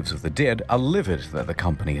relatives of the dead are livid that the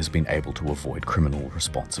company has been able to avoid criminal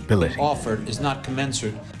responsibility. Offered is not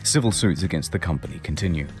commensurate. Civil suits against the company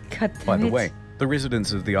continue. By the way, the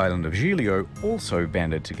residents of the island of Giglio also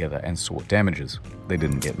banded together and sought damages. They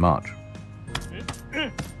didn't get much.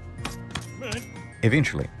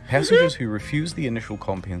 Eventually, passengers who refused the initial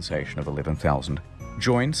compensation of 11,000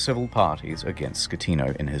 joined civil parties against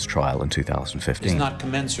Scatino in his trial in 2015. Is not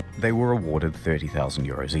commensurate. They were awarded 30,000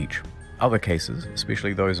 euros each. Other cases,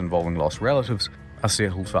 especially those involving lost relatives, are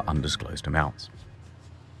settled for undisclosed amounts.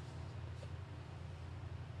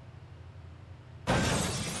 Oh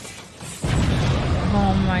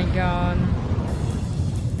my God.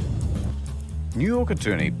 New York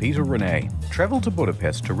attorney Peter Renee traveled to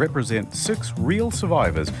Budapest to represent 6 real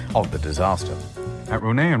survivors of the disaster. At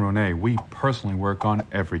Renee & Renee, we personally work on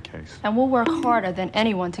every case. And we'll work harder than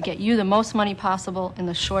anyone to get you the most money possible in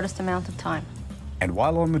the shortest amount of time. And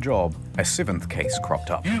while on the job, a 7th case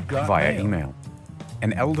cropped up via email.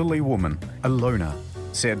 An elderly woman, Alona,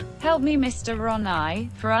 said, "Help me, Mr. Ronai,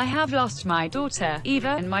 for I have lost my daughter,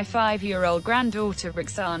 Eva, and my 5-year-old granddaughter,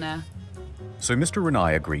 Roxana." So Mr.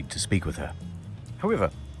 Renai agreed to speak with her.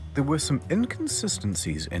 However, there were some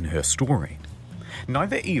inconsistencies in her story.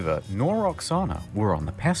 Neither Eva nor Roxana were on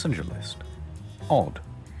the passenger list. Odd,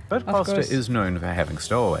 but Costa is known for having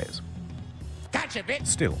stowaways. Gotcha, bitch!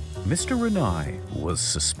 Still, Mr. Renai was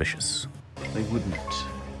suspicious. They wouldn't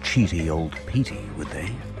cheaty old Petey, would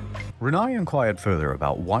they? Renai inquired further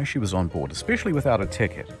about why she was on board, especially without a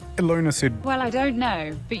ticket. Ilona said, "Well, I don't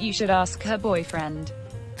know, but you should ask her boyfriend.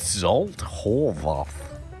 Zolt Horvath.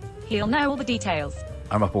 He'll know all the details."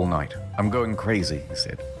 "I'm up all night. I'm going crazy," he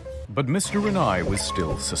said. But Mr. Renai was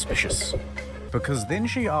still suspicious. Because then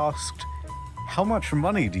she asked, "How much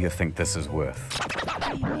money do you think this is worth?"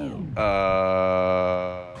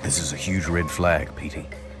 This is a huge red flag, Petey.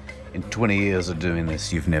 In 20 years of doing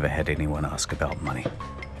this, you've never had anyone ask about money.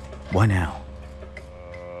 Why now?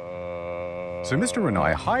 So Mr.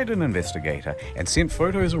 Renai hired an investigator and sent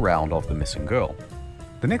photos around of the missing girl.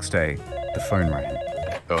 The next day, the phone rang.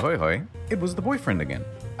 Oh, hoi hoi. It was the boyfriend again.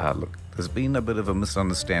 Look, there's been a bit of a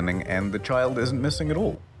misunderstanding and the child isn't missing at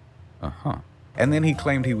all. Uh-huh. And then he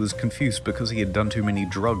claimed he was confused because he had done too many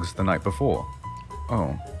drugs the night before.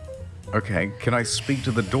 Oh. Okay, can I speak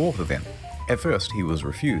to the daughter then? At first, he was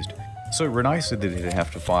refused. So Renai said that he'd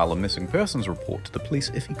have to file a missing persons report to the police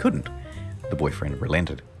if he couldn't. The boyfriend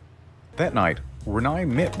relented. That night, Renai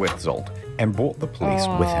met with Zolt and brought the police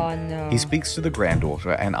with him. No. He speaks to the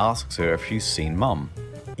granddaughter and asks her if she's seen Mum.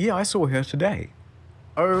 Yeah, I saw her today.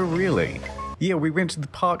 Oh, really? Yeah, we went to the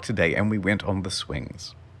park today and we went on the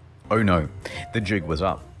swings. Oh no, the jig was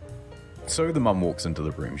up. So the mum walks into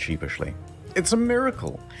the room sheepishly. It's a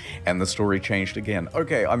miracle. And the story changed again.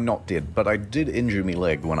 Okay, I'm not dead, but I did injure my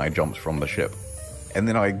leg when I jumped from the ship. And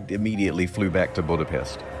then I immediately flew back to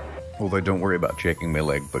Budapest. Although don't worry about checking my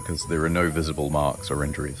leg because there are no visible marks or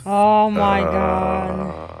injuries. Oh my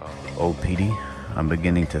god. Old Petey, I'm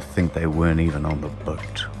beginning to think they weren't even on the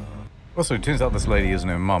boat. Also, it turns out this lady isn't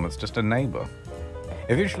her mum, it's just a neighbor.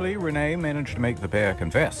 Eventually, Renee managed to make the pair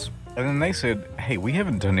confess. And then they said, hey, we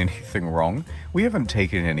haven't done anything wrong. We haven't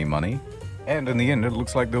taken any money. And in the end, it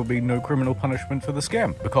looks like there'll be no criminal punishment for the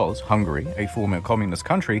scam because Hungary, a former communist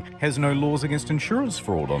country, has no laws against insurance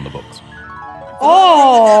fraud on the books.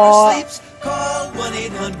 Oh! Call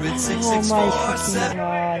 1-800-664-7. Oh my fucking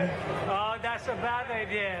god. Oh, that's a bad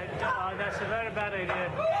idea. Oh, that's a very bad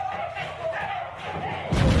idea.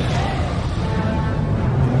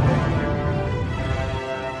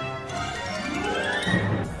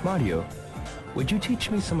 Mario, would you teach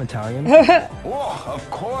me some Italian? Oh, of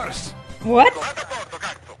course. What?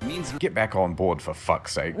 Get back on board for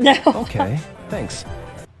fuck's sake. Okay, thanks.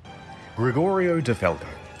 Gregorio De Falco,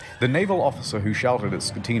 the naval officer who shouted at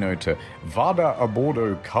Scatino to Vada a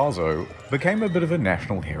bordo caso, became a bit of a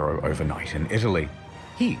national hero overnight in Italy.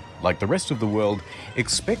 He, like the rest of the world,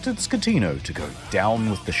 expected Scatino to go down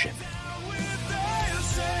with the ship.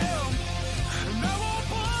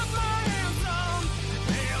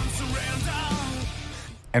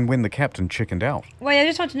 And when the captain chickened out... Wait, I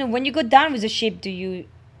just want to know, when you go down with the ship, do you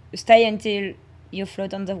stay until you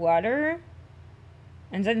float on the water?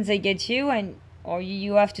 And then they get you, and or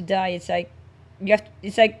you have to die? It's like, you have to,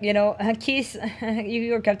 it's like, you know, a kiss.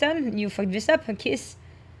 You're captain, you fucked this up, a kiss.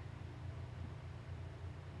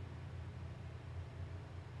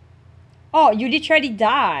 Oh, you literally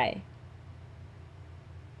die.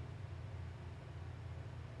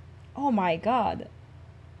 Oh my god.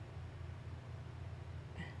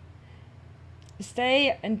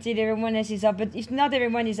 Stay until everyone else is off, but if not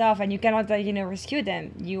everyone is off and you cannot, like, you know, rescue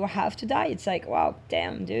them, you have to die. It's like, wow,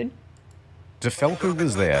 damn, dude. De Falco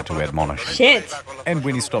was there to admonish him. Shit. And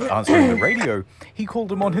when he stopped answering the radio, he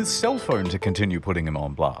called him on his cell phone to continue putting him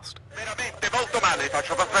on blast.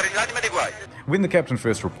 When the captain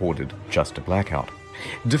first reported just a blackout,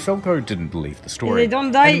 De Falco didn't believe the story. If they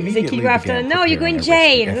don't die, they kill you after. No, you go in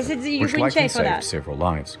jail. You go in jail for that. Several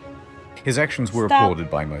lives. His actions were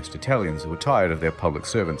applauded by most Italians who were tired of their public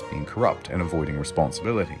servants being corrupt and avoiding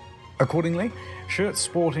responsibility. Accordingly, shirts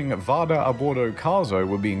sporting Vada a bordo caso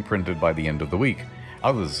were being printed by the end of the week,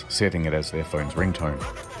 others setting it as their phone's ringtone.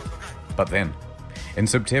 But then, in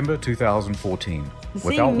September 2014,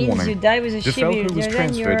 without warning, you die with a De ship, Falco was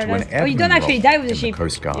transferred to an admin you don't actually die with a ship.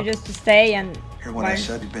 Coast Guard. You just stay and... Hear what I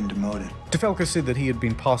said, you've been demoted. De Falco said that he had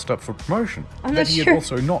been passed up for promotion, I'm that not he had sure.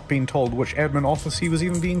 also not been told which admin office he was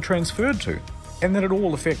even being transferred to, and that it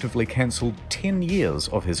all effectively cancelled 10 years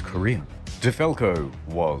of his career. De Falco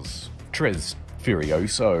was tres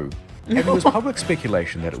furioso, and there was public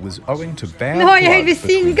speculation that it was owing to bad No, I hate this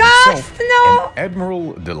scene. between Ghost, himself no! and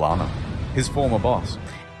Admiral Delano, his former boss.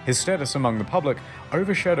 His status among the public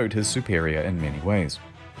overshadowed his superior in many ways.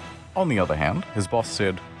 On the other hand, his boss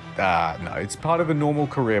said, no, it's part of a normal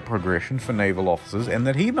career progression for naval officers and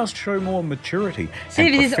that he must show more maturity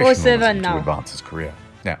and this is professionalism 07 to now. advance his career.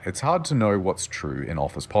 Now, it's hard to know what's true in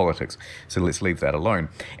office politics, so let's leave that alone.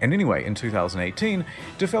 And anyway, in 2018,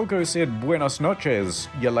 De Falco said buenas noches,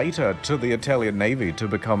 ya later, to the Italian Navy to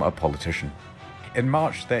become a politician. In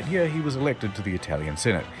March that year, he was elected to the Italian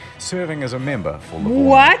Senate, serving as a member for Livorno.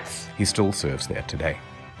 What? He still serves there today.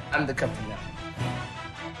 I'm the captain now.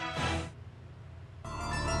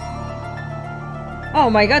 Oh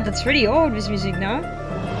my god, that's really old, this music now.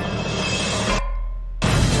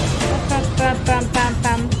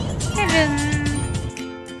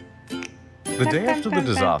 The day after the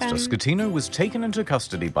disaster, Scatino was taken into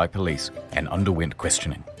custody by police and underwent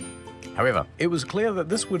questioning. However, it was clear that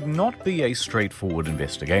this would not be a straightforward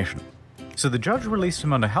investigation. So the judge released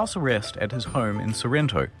him under house arrest at his home in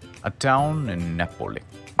Sorrento, a town in Napoli.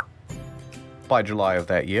 By July of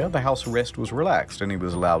that year, the house arrest was relaxed and he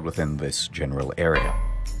was allowed within this general area.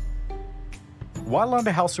 While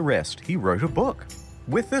under house arrest, he wrote a book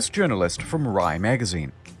with this journalist from Rai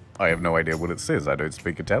magazine. I have no idea what it says, I don't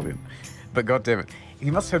speak Italian. But goddammit, he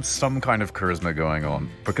must have some kind of charisma going on,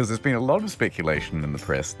 because there's been a lot of speculation in the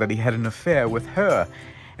press that he had an affair with her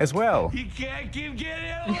as well. You can't keep getting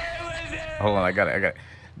away with it! Hold on, I got it.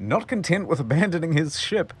 Not content with abandoning his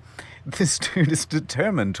ship, this dude is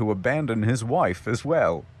determined to abandon his wife as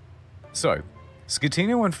well. So,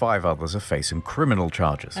 Schettino and 5 others are facing criminal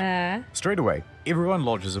charges. Straight away, everyone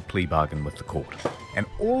lodges a plea bargain with the court. And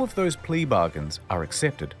all of those plea bargains are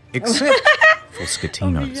accepted, except for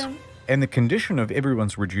Schettino's. And the condition of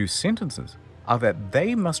everyone's reduced sentences are that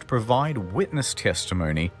they must provide witness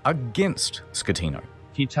testimony against Schettino.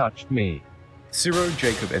 He touched me. Ciro,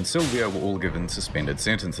 Jacob, and Silvio were all given suspended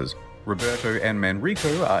sentences. Roberto and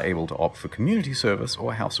Manrico are able to opt for community service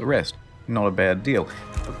or house arrest. Not a bad deal.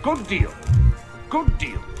 A good deal. Good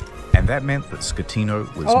deal. And that meant that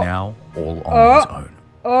Schettino was now all on his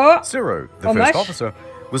own. Ciro, the first officer,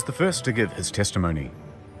 was the first to give his testimony.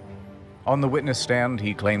 On the witness stand,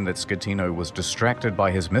 he claimed that Schettino was distracted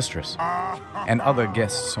by his mistress and other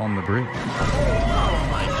guests on the bridge. Oh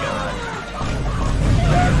my God.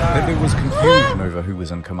 That there was confusion over who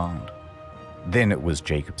was in command. Then it was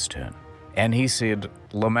Jacob's turn. And he said,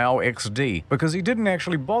 Lamau XD, because he didn't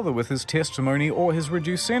actually bother with his testimony or his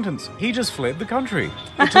reduced sentence. He just fled the country.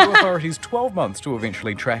 It took authorities 12 months to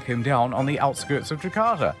eventually track him down on the outskirts of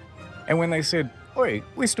Jakarta. And when they said, oi,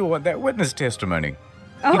 we still want that witness testimony,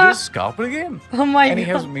 he just scalped again. Oh my God. And he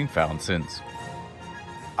hasn't been found since.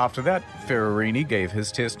 After that, Ferrarini gave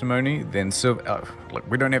his testimony, then look,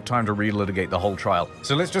 we don't have time to relitigate the whole trial,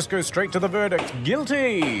 so let's just go straight to the verdict.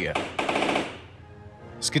 Guilty!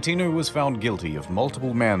 Schettino was found guilty of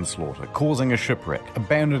multiple manslaughter, causing a shipwreck,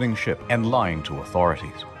 abandoning ship, and lying to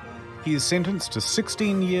authorities. He is sentenced to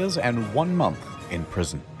 16 years and 1 month in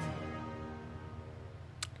prison.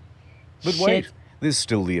 But wait, there's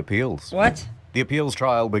still the appeals. What? The appeals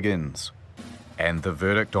trial begins. And the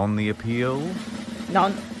verdict on the appeal?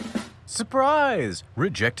 None. Surprise!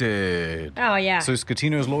 Rejected. Oh, yeah. So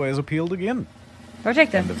Schettino's lawyers appealed again.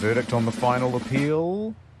 Rejected. And the verdict on the final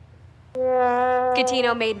appeal?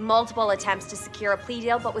 Schettino made multiple attempts to secure a plea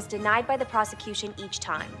deal, but was denied by the prosecution each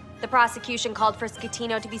time. The prosecution called for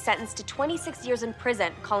Schettino to be sentenced to 26 years in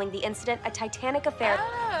prison, calling the incident a Titanic affair.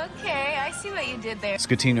 Oh, okay. I see what you did there.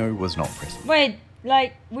 Schettino was not present. Wait,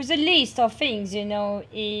 like, with a list of things, you know,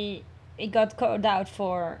 he got called out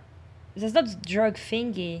for... There's not drug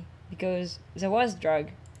thingy, because there was drug.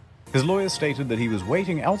 His lawyers stated that he was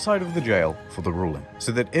waiting outside of the jail for the ruling,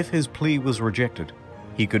 so that if his plea was rejected,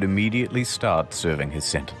 he could immediately start serving his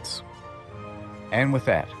sentence. And with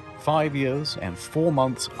that, 5 years and 4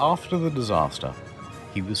 months after the disaster,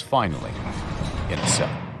 he was finally in a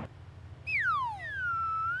cell.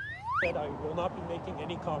 I will not be making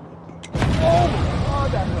any comment. Oh,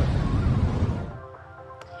 that hurt.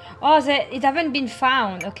 Oh, it haven't been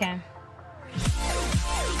found. Okay.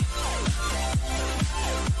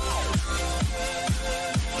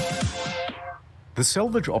 The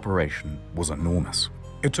salvage operation was enormous.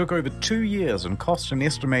 It took over 2 years and cost an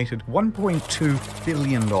estimated $1.2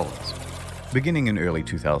 billion. Beginning in early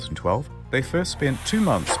 2012, they first spent 2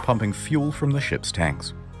 months pumping fuel from the ship's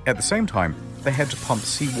tanks. At the same time, they had to pump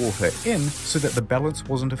seawater in so that the balance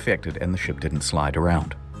wasn't affected and the ship didn't slide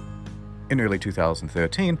around. In early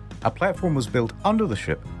 2013, a platform was built under the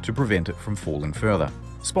ship to prevent it from falling further.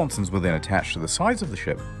 Sponsons were then attached to the sides of the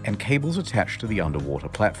ship and cables attached to the underwater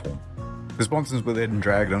platform. The sponsons were then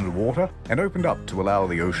dragged underwater and opened up to allow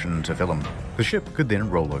the ocean to fill them. The ship could then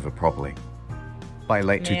roll over properly. By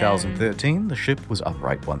late 2013, the ship was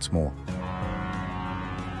upright once more.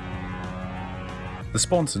 The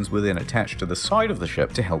sponsons were then attached to the side of the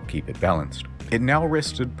ship to help keep it balanced. It now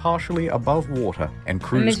rested partially above water and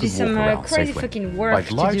crews could walk around safely. By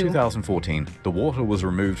July 2014, the water was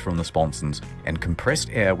removed from the sponsons and compressed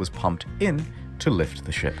air was pumped in to lift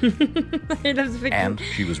the ship. And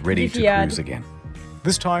she was ready to cruise again.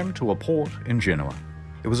 This time to a port in Genoa.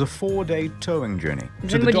 It was a 4-day towing journey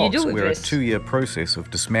to the docks where a 2-year process of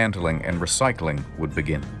dismantling and recycling would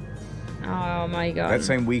begin. Oh my God. That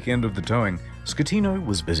same weekend of the towing, Schettino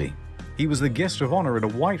was busy. He was the guest of honor at a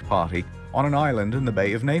white party on an island in the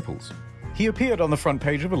Bay of Naples. He appeared on the front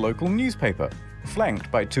page of a local newspaper,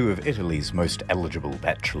 flanked by 2 of Italy's most eligible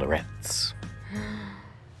bachelorettes.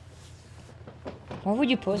 Why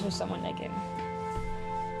would you pose with someone like him?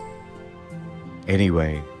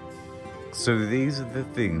 Anyway, So these are the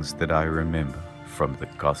things that I remember from the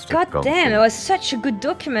Cost of God Concordia. damn, it was such a good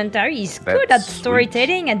documentary. He's good at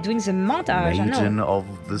storytelling and doing the montage. I Maiden know.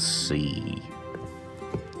 of the Sea.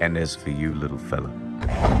 And as for you, little fella.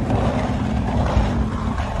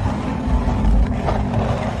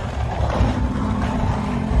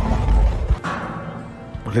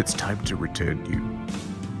 Well, it's time to return you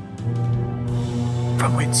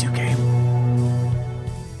from whence you came.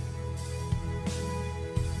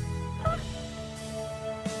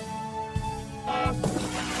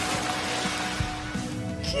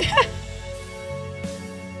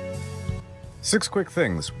 Six quick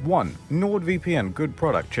things. 1. NordVPN, good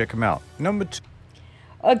product, check them out. Number 2.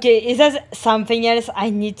 Okay, is there something else I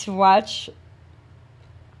need to watch?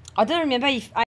 I don't remember if I